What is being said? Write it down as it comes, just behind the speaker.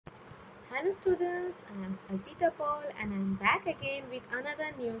Hello students, I am Alpita Paul and I am back again with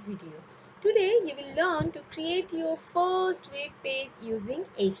another new video. Today you will learn to create your first web page using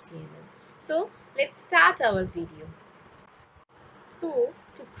HTML. So let's start our video. So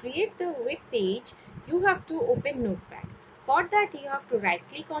to create the web page, you have to open Notepad. For that you have to right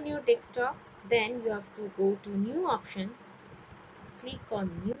click on your desktop, then you have to go to new option, click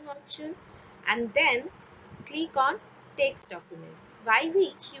on new option and then click on text document, by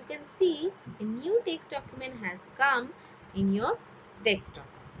which you can see a new text document has come in your desktop.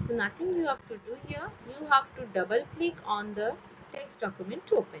 So nothing you have to do here, you have to double click on the text document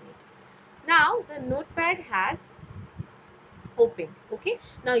to open it. Now the notepad has opened. Okay,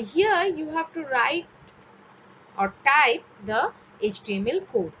 now here you have to write or type the HTML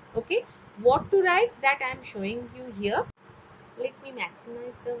code. Okay, what to write, that I am showing you here. Let me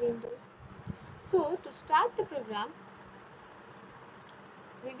maximize the window. So to start the program,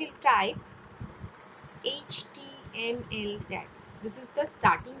 we will type HTML tag. This is the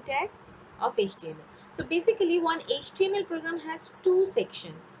starting tag of HTML. So basically one HTML program has two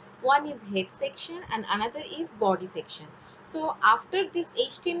sections. One is head section and another is body section. So after this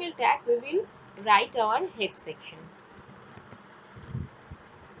HTML tag we will write our head section.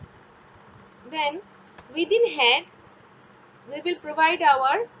 Then within head we will provide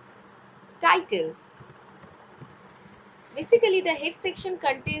our title. Basically the head section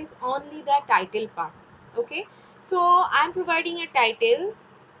contains only the title part. Okay, so I am providing a title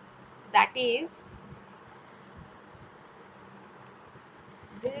that is,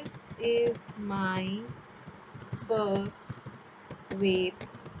 this is my first web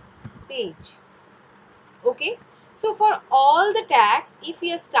page. Okay, so for all the tags, if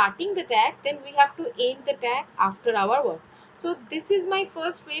we are starting the tag, then we have to end the tag after our work. So this is my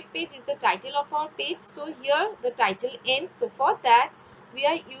first web page is the title of our page. So here the title ends. So for that we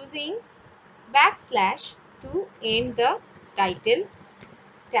are using backslash to end the title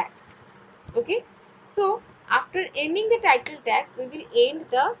tag. Okay, so after ending the title tag we will end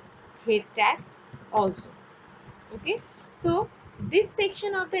the head tag also. Okay, so this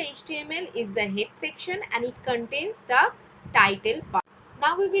section of the HTML is the head section and it contains the title part.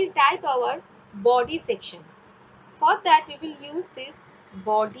 Now we will type our body section. For that we will use this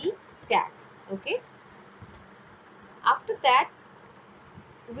body tag. Okay, after that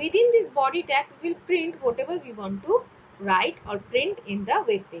within this body tag we will print whatever we want to write or print in the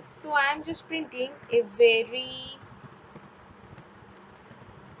web page. So I am just printing a very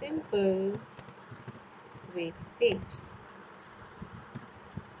simple web page.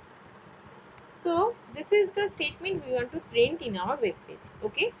 So this is the statement we want to print in our web page.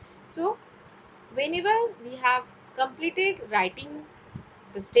 Okay, so whenever we have completed writing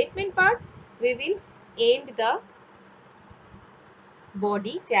the statement part, we will end the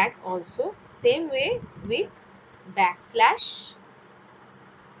body tag also, same way with backslash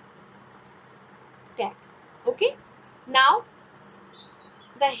tag. Okay, now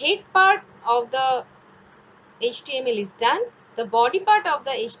the head part of the HTML is done, the body part of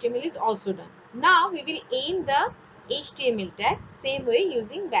the HTML is also done. Now we will end the HTML tag same way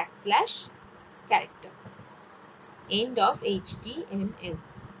using backslash character. End of HTML.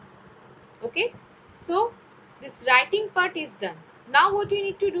 Okay, so this writing part is done. Now what we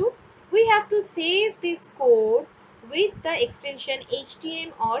need to do, we have to save this code with the extension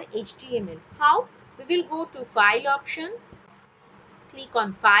HTML or HTML. How? We will go to file option, click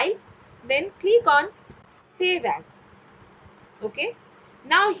on file, then click on save as. Okay,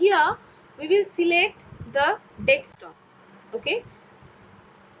 now here we will select the desktop. Okay,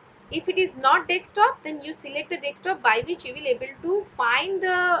 if it is not desktop, then you select the desktop, by which you will able to find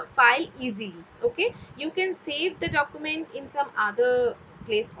the file easily. Okay, you can save the document in some other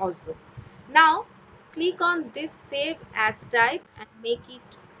place also. Now click on this save as type and make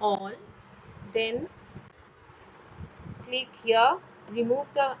it all, then click here,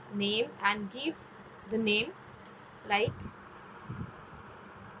 remove the name and give the name like,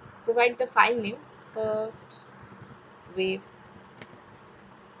 provide the file name first web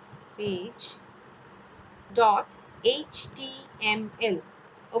page dot html.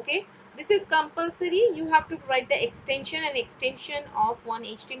 Okay, this is compulsory, you have to provide the extension, and extension of one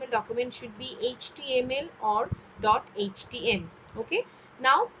HTML document should be HTML or .htm. Okay,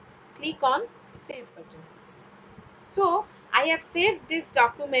 now click on save button. So I have saved this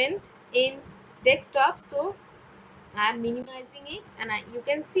document in desktop, so I am minimizing it, and you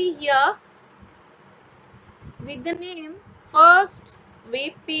can see here with the name first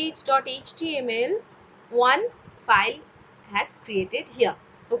webpage.html, one file has created here.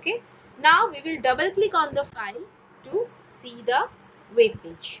 Okay, now we will double click on the file to see the web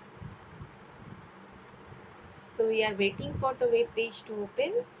page. So we are waiting for the web page to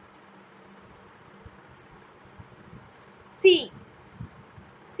open. See,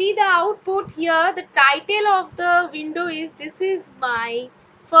 see the output here. The title of the window is "This is my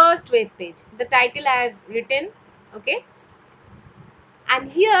first web page." The title I have written, okay. And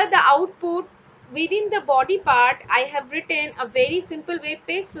here the output, within the body part I have written a very simple web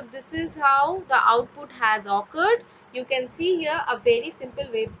page. So this is how the output has occurred. You can see here a very simple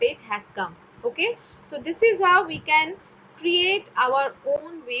web page has come, okay. So this is how we can create our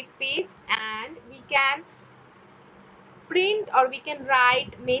own web page, and we can print or we can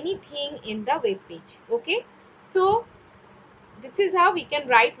write many things in the web page, okay. So this is how we can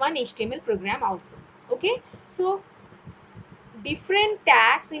write one HTML program also, okay. So different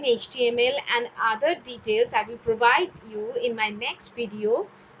tags in HTML and other details I will provide you in my next video.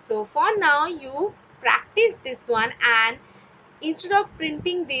 So for now you practice this one, and instead of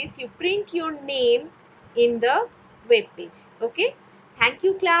printing this, you print your name in the web page, okay. Thank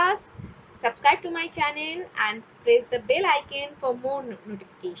you class. Subscribe to my channel and press the bell icon for more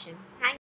notification. Thank